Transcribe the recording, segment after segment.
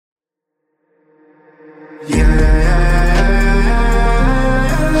Okay,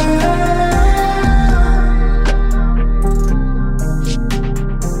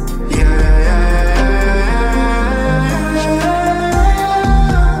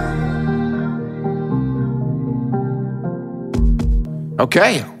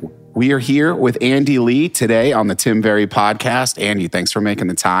 we are here with Andy Lee today on the Tim Very podcast. Andy, thanks for making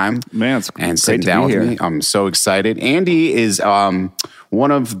the time. Man, it's and sitting down with me. I'm so excited. Andy is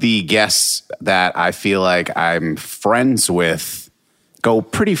one of the guests that I feel like I'm friends with, go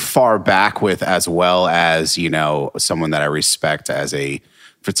pretty far back with, as well as, you know, someone that I respect as a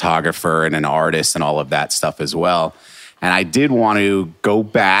photographer and an artist and all of that stuff as well. And I did want to go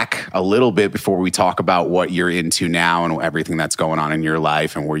back a little bit before we talk about what you're into now and everything that's going on in your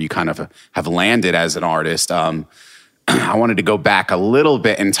life and where you kind of have landed as an artist. I wanted to go back a little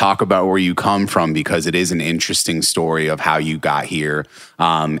bit and talk about where you come from, because it is an interesting story of how you got here.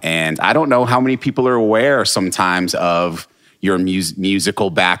 And I don't know how many people are aware sometimes of your musical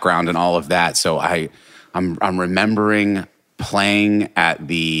background and all of that. So I'm remembering playing at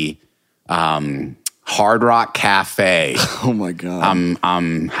the Hard Rock Cafe. Oh my God.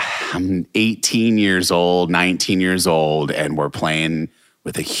 I'm 18 years old, 19 years old, and we're playing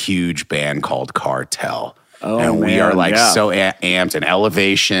with a huge band called Cartel. Oh, and man, we are like yeah. so amped, and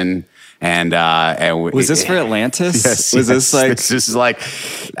Elevation. And was this for Atlantis? Yes, was this like this is like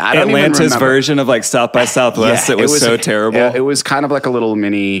I don't Atlantis even remember. version of like South by Southwest? Yeah, it was so terrible. Yeah, it was kind of like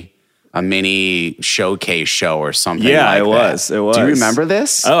a mini showcase show or something. Yeah, like it was. that. It was. Do you remember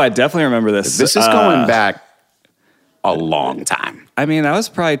this? Oh, I definitely remember this. This is going back a long time. I mean, that was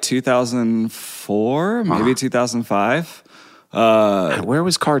probably 2004, maybe 2005. Where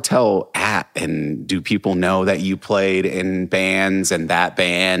was Cartel at? And do people know that you played in bands and that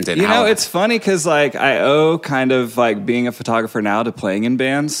band? And you know, it's funny because like I owe kind of like being a photographer now to playing in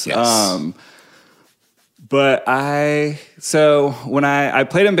bands. Yes. But so when I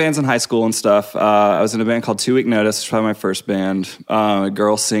played in bands in high school and stuff, I was in a band called 2 Week Notice, which was probably my first band. A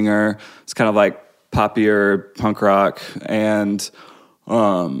girl singer. It's kind of like poppier punk rock, and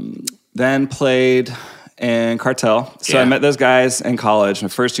then played in Cartel. So I met those guys in college, my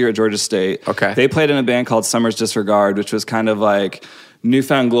first year at Georgia State. Okay. They played in a band called Summer's Disregard, which was kind of like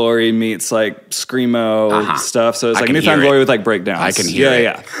Newfound Glory meets like screamo stuff. So it's like Newfound Glory with like breakdowns. I can hear it.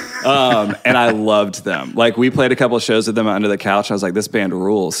 Yeah. And I loved them. Like we played a couple of shows with them Under the Couch. I was like, this band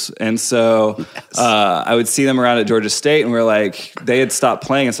rules. And so I would see them around at Georgia State, and we were like, they had stopped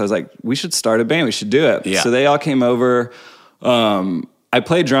playing. And so I was like, we should start a band. We should do it. Yeah. So they all came over. I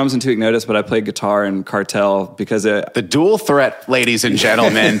played drums in 2 Week Notice, but I played guitar in Cartel because the dual threat, ladies and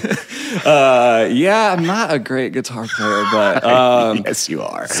gentlemen. Yeah, I'm not a great guitar player, but yes, you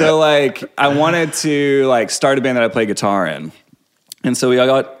are. So like, I wanted to like start a band that I play guitar in, and so we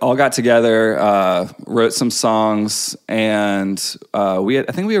all got together, wrote some songs, and I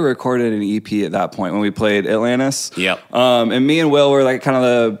think we recorded an EP at that point when we played Atlantis. Yep. And me and Will were like kind of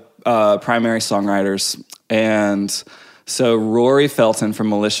the primary songwriters, and so Rory Felton from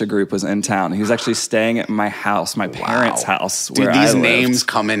Militia Group was in town. He was actually staying at my house, my parents' house. Dude, where these I lived. names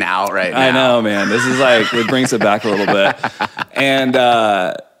coming out right now. I know, man. This is like, it brings it back a little bit.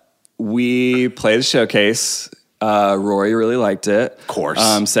 And we played a showcase. Rory really liked it. Of course.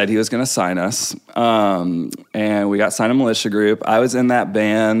 Said he was going to sign us. And we got signed to Militia Group. I was in that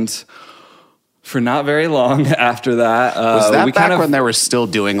band for not very long after that. Was that back when they were still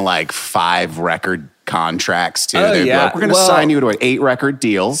doing like 5 record contracts too? Oh, yeah. Like, we're going to sign you to an 8 record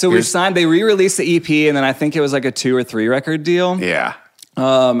deal. So we signed, they re-released the EP, and then I think it was like a 2 or 3 record deal. Yeah.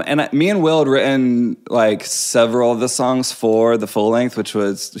 Me and Will had written like several of the songs for the full length,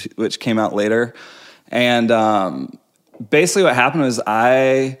 which came out later. And basically what happened was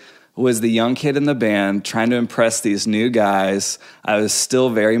I was the young kid in the band trying to impress these new guys. I was still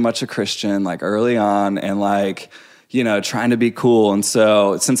very much a Christian, like early on, and like, you know, trying to be cool. And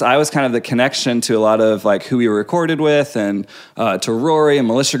so since I was kind of the connection to a lot of like who we were recorded with, and to Rory and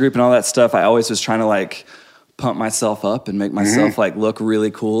Militia Group and all that stuff, I always was trying to like pump myself up and make myself like look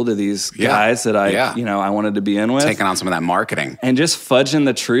really cool to these guys that I wanted to be in with. Taking on some of that marketing. And just fudging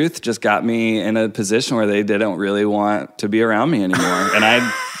the truth just got me in a position where they didn't really want to be around me anymore. And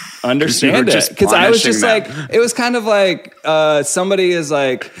I understand it. Because I was just like, it was kind of like somebody is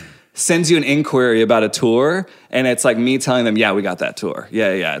like, sends you an inquiry about a tour, and it's like me telling them, yeah, we got that tour.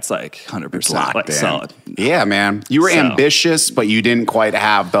 Yeah. It's like 100% like solid. Yeah, man. You were ambitious, but you didn't quite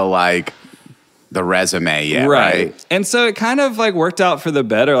have the like the resume yet, right? And so it kind of like worked out for the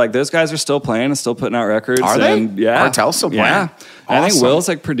better. Like those guys are still playing and still putting out records. Are they? Yeah. Cartel's still playing. Yeah. Awesome. I think Will's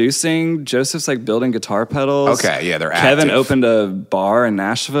like producing. Joseph's like building guitar pedals. Okay, yeah, they're Kevin active. opened a bar in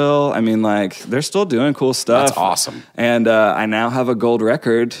Nashville. I mean, like they're still doing cool stuff. That's awesome. And I now have a gold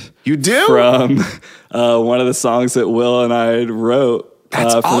record. You do? From one of the songs that Will and I wrote.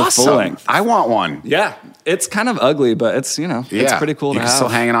 That's for awesome. the full length. I want one. Yeah. It's kind of ugly, but it's, it's pretty cool you to can have. still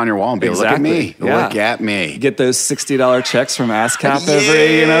hang it on your wall and be look at me. Yeah. Look at me. Get those $60 checks from ASCAP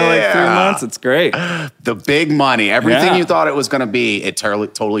every, 3 months. It's great. The big money. Everything Yeah. you thought it was going to be, it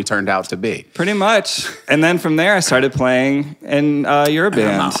totally turned out to be. Pretty much. And then from there, I started playing in your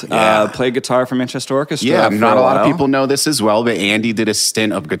band. Yeah. Played guitar for Manchester Orchestra. Yeah, for not a lot of while. people know this as well, but Andy did a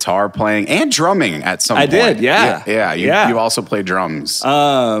stint of guitar playing and drumming at some I point. did, yeah. Yeah, you also play drums.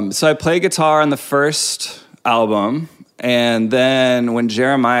 So I played guitar on the first album. And then when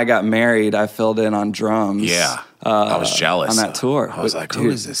Jeremiah got married, I filled in on drums. Yeah. I was jealous. On that tour. I was like, who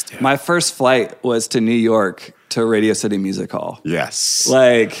is this dude? My first flight was to New York to Radio City Music Hall. Yes.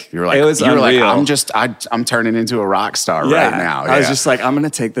 Like, you were like, it was unreal. I'm turning into a rock star right now. I was just like, I'm going to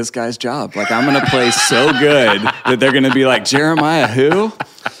take this guy's job. Like, I'm going to play so good that they're going to be like, Jeremiah, who?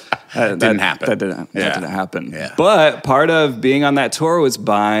 That didn't happen. That didn't happen. Yeah. But part of being on that tour was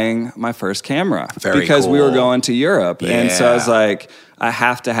buying my first camera. Very we were cool. going to Europe. Yeah. And so I was like, I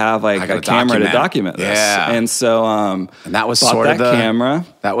have to have like gotta a camera to document. document this. Yeah. And so and that was bought sort of that camera.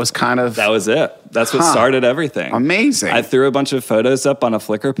 That was kind of That was it. That's what started everything. Amazing. I threw a bunch of photos up on a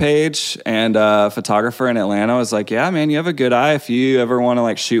Flickr page, and a photographer in Atlanta was like, yeah, man, you have a good eye. If you ever want to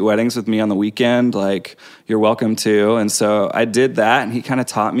like shoot weddings with me on the weekend, like you're welcome to. And so I did that, and he kind of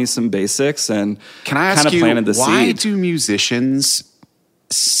taught me some basics and Can I ask kind of you, planted the why seed. do musicians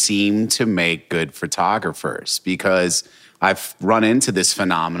seem to make good photographers? Because I've run into this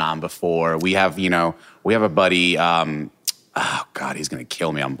phenomenon before. We have a buddy, oh God, he's going to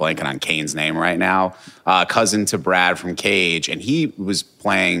kill me. I'm blanking on Kane's name right now. Cousin to Brad from Cage. And he was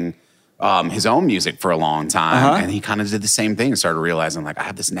playing his own music for a long time. And he kind of did the same thing and started realizing like, I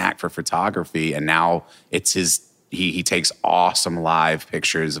have this knack for photography. And now it's he takes awesome live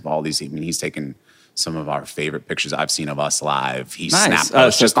pictures of all these. I mean, he's taken some of our favorite pictures I've seen of us live. He Nice. snapped Oh,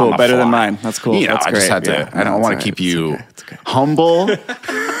 those so just cool. on the Better than fly. mine. That's cool. That's I just great. had to. Yeah. I don't No, want it's to keep all right. you It's okay. humble.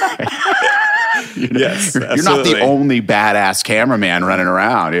 Yes, You're not the only badass cameraman running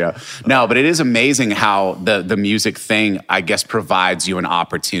around. Yeah. No, but it is amazing how the music thing, I guess, provides you an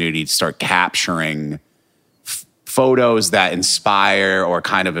opportunity to start capturing photos that inspire or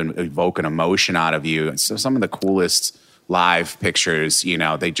kind of evoke an emotion out of you. And so some of the coolest live pictures,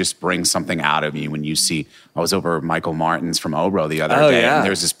 they just bring something out of you when you see. I was over at Michael Martin's from Obro the other day. Yeah. And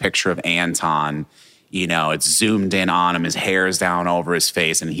there's this picture of Anton. It's zoomed in on him. His hair's down over his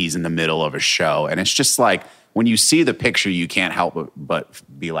face, and he's in the middle of a show. And it's just like when you see the picture, you can't help but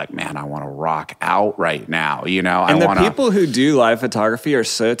be like, "Man, I want to rock out right now." And the people who do live photography are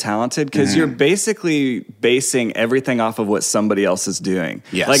so talented because you're basically basing everything off of what somebody else is doing.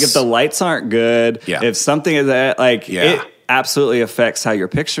 Yes. Like if the lights aren't good, if something is that, it absolutely affects how your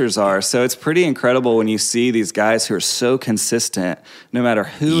pictures are. So it's pretty incredible when you see these guys who are so consistent, no matter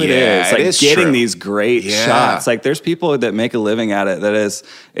who it is, like getting true. these great shots. Like there's people that make a living at it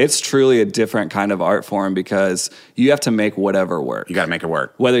it's truly a different kind of art form because you have to make whatever work. You got to make it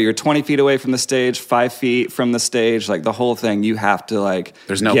work. Whether you're 20 feet away from the stage, 5 feet from the stage, like the whole thing, you have to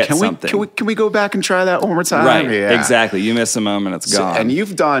There's no. get Can something. we go back and try that one more time? Right, Yeah. exactly. You miss a moment, it's gone. And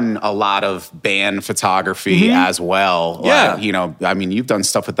you've done a lot of band photography as well. Yeah. You've done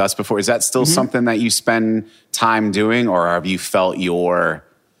stuff with us before. Is that still something that you spend time doing, or have you felt your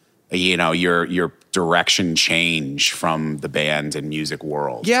direction change from the band and music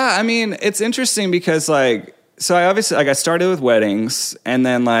world? Yeah, I mean, it's interesting because so I obviously I started with weddings and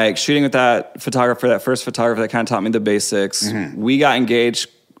then shooting with that first photographer that kind of taught me the basics. Mm-hmm. We got engaged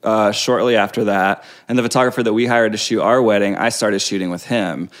shortly after that, and the photographer that we hired to shoot our wedding, I started shooting with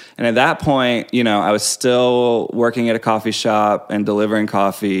him. And at that point, I was still working at a coffee shop and delivering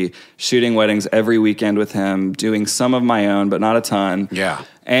coffee, shooting weddings every weekend with him, doing some of my own, but not a ton. Yeah.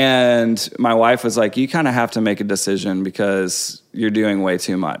 And my wife was like, you kind of have to make a decision because you're doing way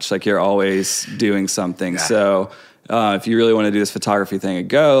too much. Like you're always doing something. Yeah. So if you really want to do this photography thing and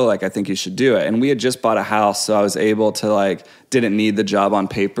go, I think you should do it. And we had just bought a house, so I was able to didn't need the job on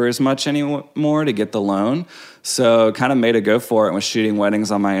paper as much anymore to get the loan. So kind of made a go for it and was shooting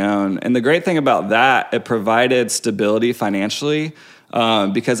weddings on my own. And the great thing about that, it provided stability financially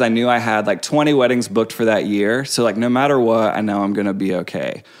because I knew I had 20 weddings booked for that year. So no matter what, I know I'm going to be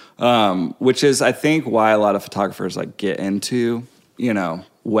okay. Which is, I think, why a lot of photographers get into,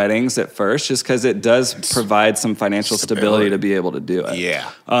 weddings at first, just because it does provide some financial stability to be able to do it.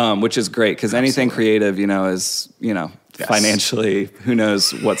 Yeah. Which is great, because anything creative, is, financially, who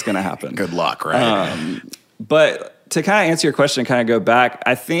knows what's going to happen. Good luck, right? But to kind of answer your question and kind of go back,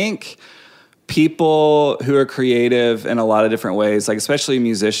 I think people who are creative in a lot of different ways, like especially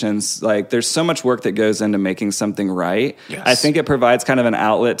musicians, like there's so much work that goes into making something right. Yes. I think it provides kind of an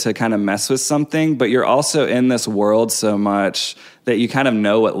outlet to kind of mess with something, but you're also in this world so much that you kind of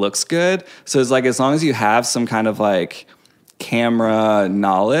know what looks good. So it's like, as long as you have some kind of like camera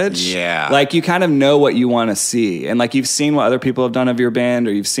knowledge, like you kind of know what you want to see, and like you've seen what other people have done of your band,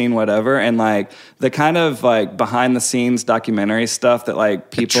 or you've seen whatever, and like the kind of like behind the scenes documentary stuff that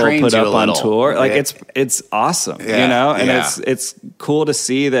like people put up on tour, like it's awesome, and it's cool to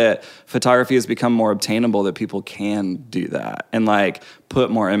see that photography has become more obtainable, that people can do that and like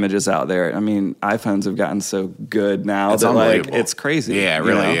put more images out there. I mean, iPhones have gotten so good now that like it's crazy. Yeah, it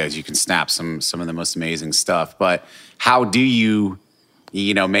really is. You can snap some of the most amazing stuff, but how do you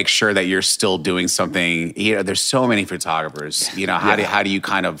make sure that you're still doing something? There's so many photographers. How do you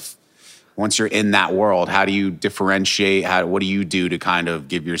kind of, once you're in that world, how do you differentiate? What do you do to kind of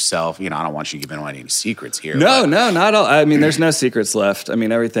give yourself? I don't want you giving away any secrets here. No, not all. I mean, there's no secrets left. I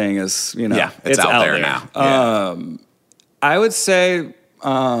mean, everything is it's out there now. I would say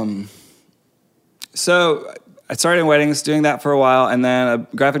so. I started in weddings, doing that for a while, and then a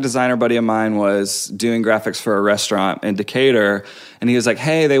graphic designer buddy of mine was doing graphics for a restaurant in Decatur, and he was like,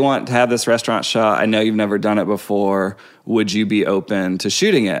 hey, they want to have this restaurant shot. I know you've never done it before. Would you be open to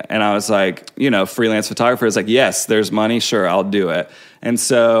shooting it? And I was like, freelance photographer is like, yes, there's money, sure, I'll do it. And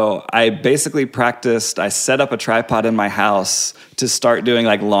so I basically practiced, I set up a tripod in my house to start doing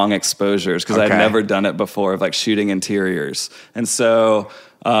like long exposures, because I'd never done it before, of like shooting interiors. And so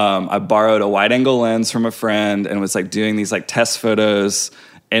I borrowed a wide angle lens from a friend and was like doing these like test photos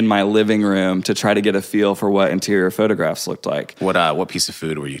in my living room to try to get a feel for what interior photographs looked like. What piece of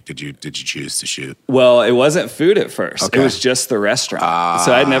food did you choose to shoot? Well, it wasn't food at first. Okay. It was just the restaurant.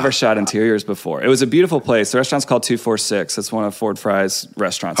 So I'd never shot interiors before. It was a beautiful place. The restaurant's called 246. It's one of Ford Fry's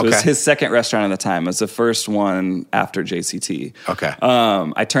restaurants. Okay. It was his second restaurant at the time. It was the first one after JCT. Okay.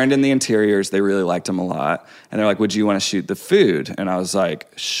 I turned in the interiors. They really liked them a lot. And they're like, would you want to shoot the food? And I was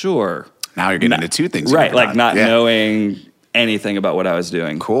like, sure. Now you're getting into two things. Right, like not knowing anything about what I was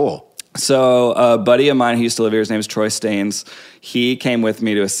doing. Cool. So a buddy of mine who used to live here, his name is Troy Staines, he came with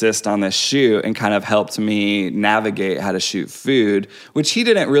me to assist on this shoot and kind of helped me navigate how to shoot food, which he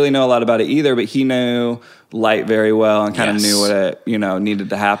didn't really know a lot about it either, but he knew light very well and kind of knew what it needed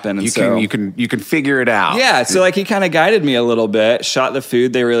to happen. And you can figure it out. Yeah, so like he kind of guided me a little bit, shot the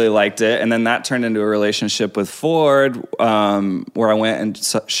food, they really liked it, and then that turned into a relationship with Ford, where I went and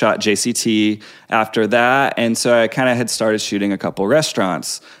shot JCT after that, and so I kind of had started shooting a couple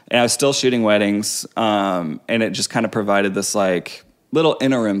restaurants, and I was still shooting weddings, and it just kind of provided this like little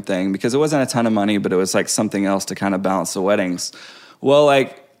interim thing, because it wasn't a ton of money, but it was like something else to kind of balance the weddings. Well,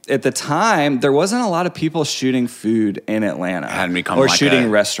 like at the time, there wasn't a lot of people shooting food in Atlanta or like shooting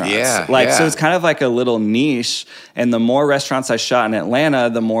restaurants. So it's kind of like a little niche. And the more restaurants I shot in Atlanta,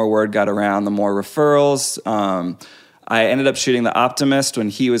 the more word got around, the more referrals. I ended up shooting The Optimist when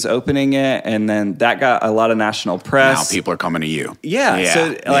he was opening it, and then that got a lot of national press. Now people are coming to you.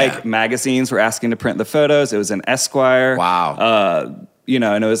 So magazines were asking to print the photos. It was in Esquire. Wow.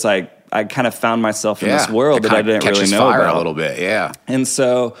 And it was like, I kind of found myself in this world that I didn't really know about a little bit. Yeah. And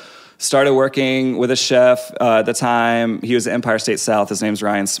so started working with a chef at the time. He was at Empire State South. His name's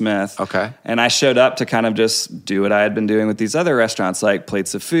Ryan Smith. Okay. And I showed up to kind of just do what I had been doing with these other restaurants, like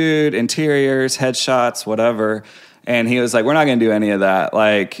plates of food, interiors, headshots, whatever. And he was like, we're not going to do any of that.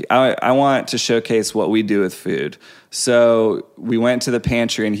 Like, I want to showcase what we do with food. So we went to the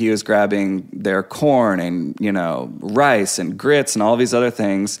pantry, and he was grabbing their corn and, rice and grits and all these other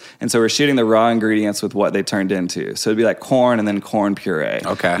things. And so we're shooting the raw ingredients with what they turned into. So it'd be like corn and then corn puree.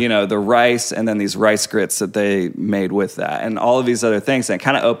 Okay. The rice and then these rice grits that they made with that and all of these other things. And it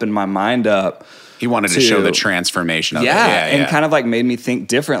kind of opened my mind up. He wanted to show the transformation of it. And kind of like made me think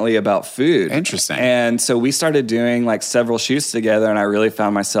differently about food. Interesting. And so we started doing like several shoots together, and I really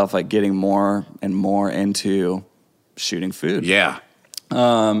found myself like getting more and more into shooting food. Yeah.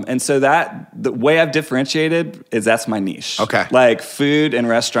 And so the way I've differentiated is that's my niche. Okay. Like food and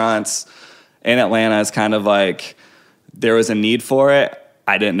restaurants in Atlanta is kind of like there was a need for it.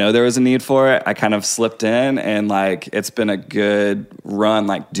 I didn't know there was a need for it. I kind of slipped in, and like it's been a good run,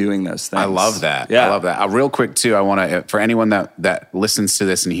 like doing those things. I love that. Yeah. I love that. Real quick too, I want to, for anyone that listens to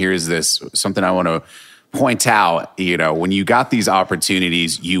this and hears this, something I want to point out, when you got these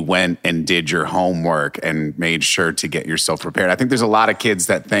opportunities, you went and did your homework and made sure to get yourself prepared. I think there's a lot of kids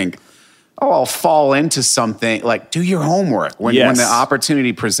that think, oh, I'll fall into something. Like, do your homework. When the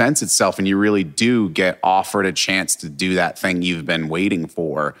opportunity presents itself and you really do get offered a chance to do that thing you've been waiting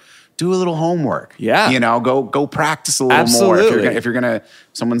for, do a little homework. Yeah. Go practice a little Absolutely. more. If you're gonna,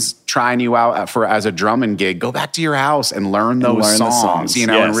 someone's trying you out as a drumming gig, go back to your house and learn those songs,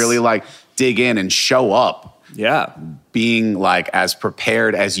 and really like dig in and show up. Yeah. Being like as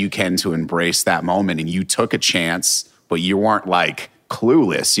prepared as you can to embrace that moment. And you took a chance, but you weren't like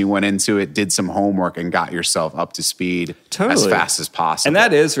clueless. You went into it, did some homework, and got yourself up to speed as fast as possible. And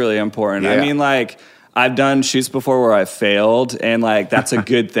that is really important. Yeah. I mean, like, I've done shoots before where I failed, and like that's a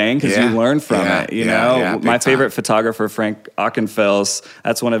good thing because you learn from it. My favorite photographer, Frank Ockenfels,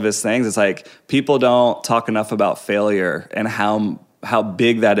 that's one of his things. It's like people don't talk enough about failure and how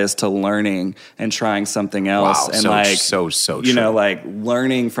big that is to learning and trying something else. Wow, and so true. Like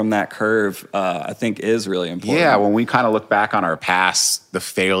learning from that curve, I think is really important. Yeah, when we kind of look back on our past, the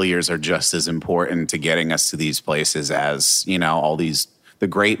failures are just as important to getting us to these places as, all the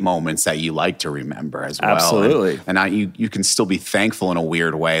great moments that you like to remember as well. Absolutely. And you can still be thankful in a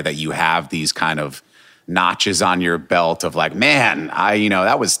weird way that you have these kind of notches on your belt of like, man,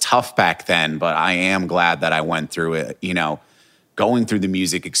 that was tough back then, but I am glad that I went through it, going through the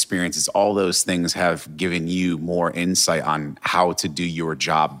music experiences. All those things have given you more insight on how to do your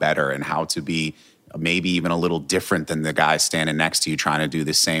job better and how to be maybe even a little different than the guy standing next to you trying to do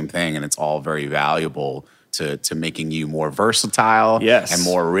the same thing. And it's all very valuable to making you more versatile and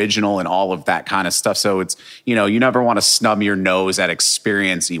more original and all of that kind of stuff. So it's, you never want to snub your nose at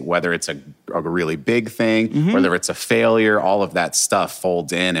experience, whether it's a really big thing, whether it's a failure, all of that stuff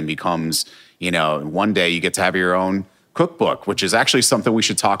folds in and becomes, one day you get to have your own cookbook, which is actually something we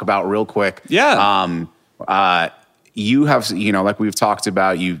should talk about real quick. Yeah. You have, like we've talked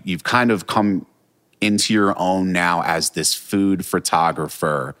about, you've kind of come into your own now as this food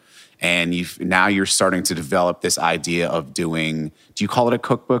photographer. And now you're starting to develop this idea of doing, do you call it a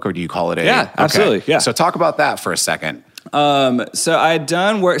cookbook or do you call it a... Yeah, absolutely. Okay. Yeah. So talk about that for a second. So I had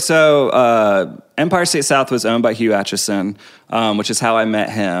done work. So Empire State South was owned by Hugh Atchison, which is how I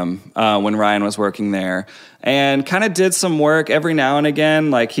met him when Ryan was working there. And kind of did some work every now and again.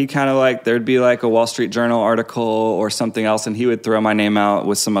 Like he kind of like, there'd be like a Wall Street Journal article or something else, and he would throw my name out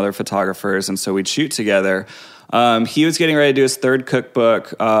with some other photographers, and so we'd shoot together. He was getting ready to do his third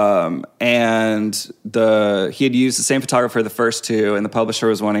cookbook, and he had used the same photographer the first two, and the publisher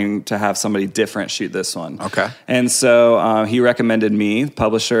was wanting to have somebody different shoot this one. Okay. And so he recommended me. The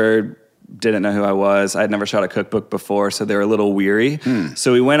publisher didn't know who I was. I had never shot a cookbook before, so they were a little weary.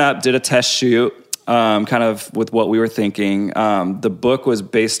 So we went up, did a test shoot, kind of with what we were thinking. The book was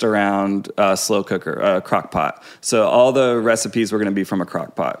based around slow cooker, crock pot. So all the recipes were going to be from a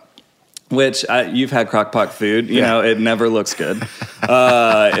crock pot. Which you've had crock-pot food, you know, it never looks good.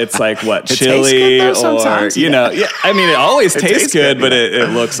 It's like what, chili or Yeah, I mean, it always tastes good, but it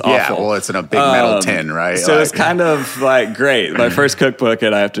looks awful. Yeah, well, it's in a big metal tin, right? So it's kind of like great. My first cookbook,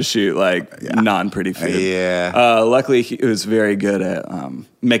 and I have to shoot like non-pretty food. Yeah. Luckily, he was very good at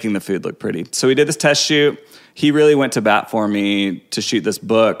making the food look pretty. So we did this test shoot. He really went to bat for me to shoot this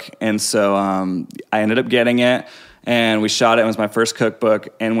book, and so I ended up getting it. And we shot it. It was my first cookbook.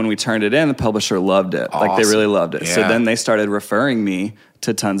 And when we turned it in, the publisher loved it. Awesome. Like, they really loved it. Yeah. So then they started referring me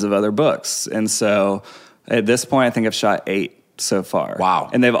to tons of other books. And so at this point, I think I've shot 8 so far.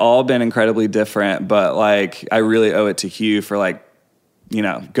 Wow. And they've all been incredibly different. But, like, I really owe it to Hugh for, like, you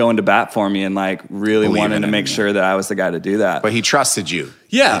know, going to bat for me and, like, really wanting to make sure that I was the guy to do that. But he trusted you.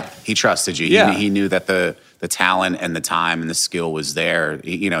 Yeah. He trusted you. Yeah. He knew that the talent and the time and the skill was there.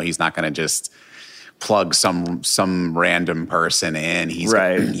 He's not going to just plug some random person in.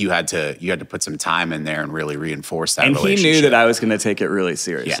 You had to put some time in there and really reinforce that relationship. And he knew that I was going to take it really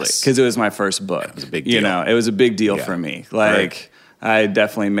seriously because it was my first book. It was a big deal. You know, it was a big deal for me. Like, I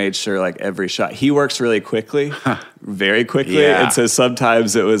definitely made sure, like, every shot. He works really quickly, very quickly. Yeah. And so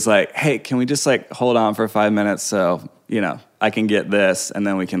sometimes it was like, hey, can we just, like, hold on for 5 minutes so, you know, I can get this, and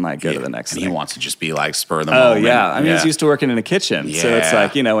then we can, like, go to the next thing. And he wants to just be, like, spur of the moment. Oh, yeah. I mean, he's used to working in a kitchen. So it's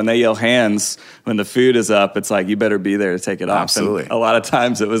like, you know, when they yell hands, when the food is up, it's like, you better be there to take it off. Absolutely. And a lot of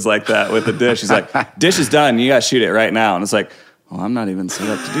times it was like that with the dish. He's like, dish is done. You got to shoot it right now. And it's like, well, I'm not even set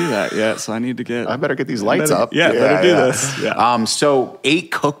up to do that yet, so I need to I better get these lights up. Better do this. Yeah. So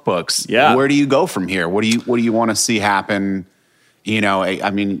 8 cookbooks. Yeah. Where do you go from here? What do you want to see happen? You know,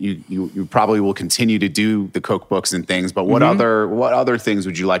 I mean, you probably will continue to do the cookbooks and things, but what other things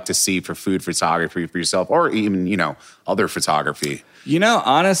would you like to see for food photography for yourself, or even, you know, other photography? You know,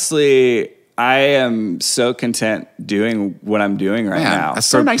 honestly, I am so content doing what I'm doing right now. That's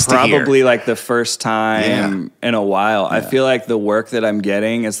so nice to hear. Probably like the first time in a while. I feel like the work that I'm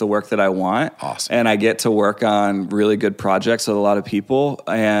getting is the work that I want. Awesome. And I get to work on really good projects with a lot of people,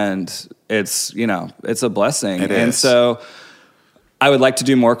 and it's, you know, it's a blessing. It and is. so I would like to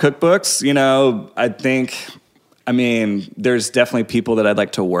do more cookbooks. You know, I mean, there's definitely people that I'd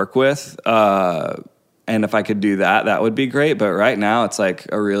like to work with. And if I could do that, that would be great. But right now, it's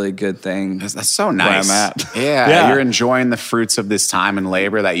like a really good thing. That's so nice. Where I'm at. Yeah, you're enjoying the fruits of this time and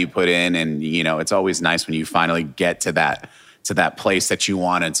labor that you put in, and you know it's always nice when you finally get to that place that you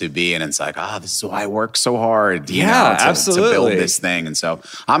wanted to be, and it's like, this is why I work so hard. You know, absolutely. to build this thing. And so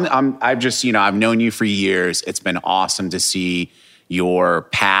I've just, you know, I've known you for years. It's been awesome to see your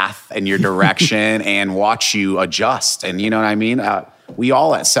path and your direction and watch you adjust. And you know what I mean? We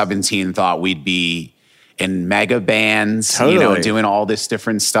all at 17 thought we'd be in mega bands, you know, doing all this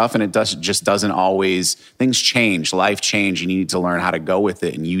different stuff. And it just doesn't always, things change, life change. You need to learn how to go with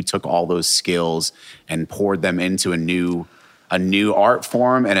it. And you took all those skills and poured them into a new art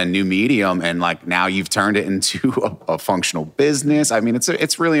form and a new medium. And like now you've turned it into a functional business. I mean,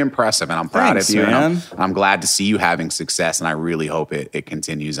 it's really impressive, and I'm proud of you. Man. And I'm glad to see you having success, and I really hope it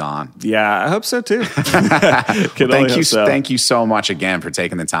continues on. Yeah, I hope so too. Thank you so much again for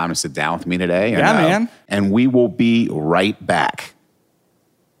taking the time to sit down with me today. And, man. And we will be right back.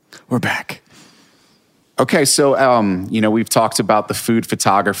 We're back. Okay, so you know, we've talked about the food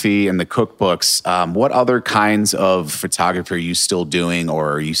photography and the cookbooks. What other kinds of photography are you still doing,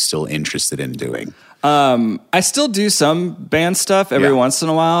 or are you still interested in doing? I still do some band stuff every once in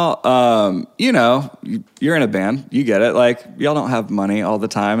a while. You know, you're in a band, you get it. Like, y'all don't have money all the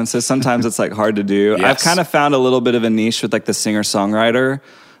time, and so sometimes it's like hard to do. Yes. I've kind of found a little bit of a niche with like the singer-songwriter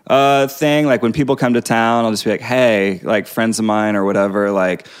thing. Like when people come to town, I'll just be like, hey, like friends of mine or whatever,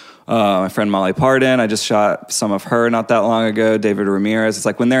 like my friend Molly Parton, I just shot some of her not that long ago, David Ramirez. It's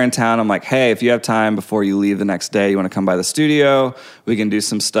like when they're in town, I'm like, hey, if you have time before you leave the next day, you want to come by the studio, we can do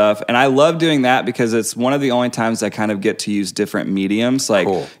some stuff. And I love doing that because it's one of the only times I kind of get to use different mediums, like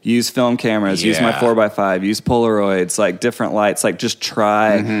use film cameras, use my 4x5, use Polaroids, like different lights, like just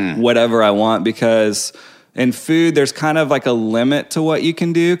try whatever I want, because in food, there's kind of like a limit to what you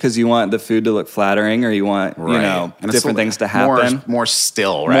can do because you want the food to look flattering, or you want, you know, and different things to happen. More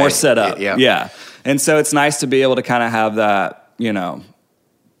still, right? More set up. Yeah. And so it's nice to be able to kind of have that, you know,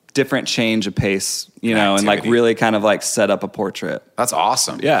 different change of pace, you know, and like really kind of like set up a portrait. That's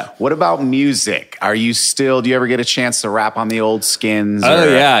awesome. Yeah. What about music? Do you ever get a chance to rap on the old Skins? Oh,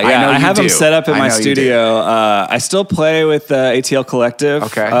 yeah. I have them set up in my studio. studio. I still play with the ATL Collective.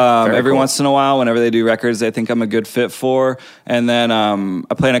 Okay. Every once in a while, whenever they do records they think I'm a good fit for. And then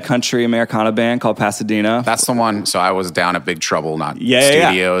I play in a country Americana band called Pasadena. That's the one. So I was down at Big Trouble, not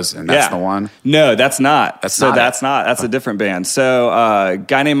Studios, and that's the one? No, that's not. That's a different band. So a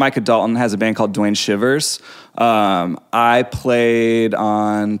guy named Micah Dalton has a band called Dwayne Shivers. I played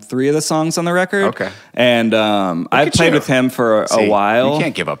on 3 of the songs on the record. Okay. And I played with him for a while. You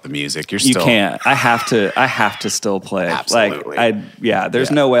can't give up the music. You can't. I have to still play. Absolutely. Like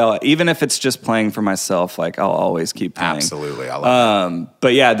there's no way even if it's just playing for myself, like I'll always keep playing. Absolutely. I love that.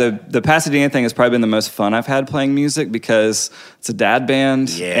 But yeah, the Pasadena thing has probably been the most fun I've had playing music because it's a dad band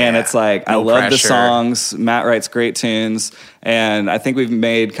and it's like I love the songs. Matt writes great tunes, and I think we've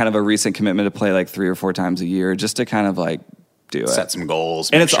made kind of a recent commitment to play like 3 or 4 times a year just to kind of like do set some goals,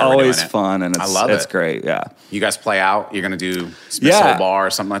 and it's always fun, and it's great. Yeah, you guys play out. You're gonna do Smith's Old Bar or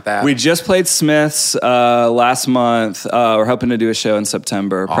something like that. We just played Smith's last month. We're hoping to do a show in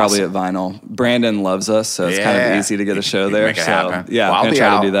September, probably at Vinyl. Brandon loves us, so it's kind of easy to get a show there. Make it happen. Yeah, I'll gonna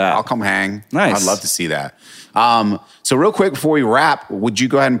try to do that. I'll come hang. Nice. I'd love to see that. So real quick before we wrap, would you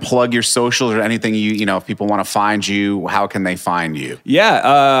go ahead and plug your socials or anything you know, if people want to find you, how can they find you?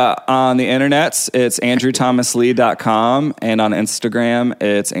 Yeah, on the internets, it's andrewthomaslee.com, and on Instagram,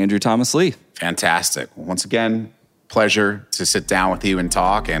 it's Andrew Thomas Lee. Fantastic. Once again, pleasure to sit down with you and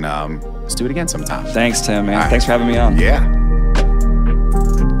talk, and let's do it again sometime. Thanks, Tim, man. Right. Thanks for having me on. Yeah.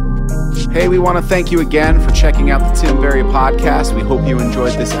 Hey, we want to thank you again for checking out the Tim Berry podcast. We hope you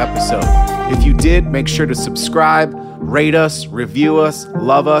enjoyed this episode. If you did, make sure to subscribe, rate us, review us,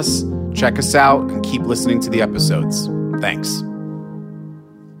 love us, check us out, and keep listening to the episodes. Thanks.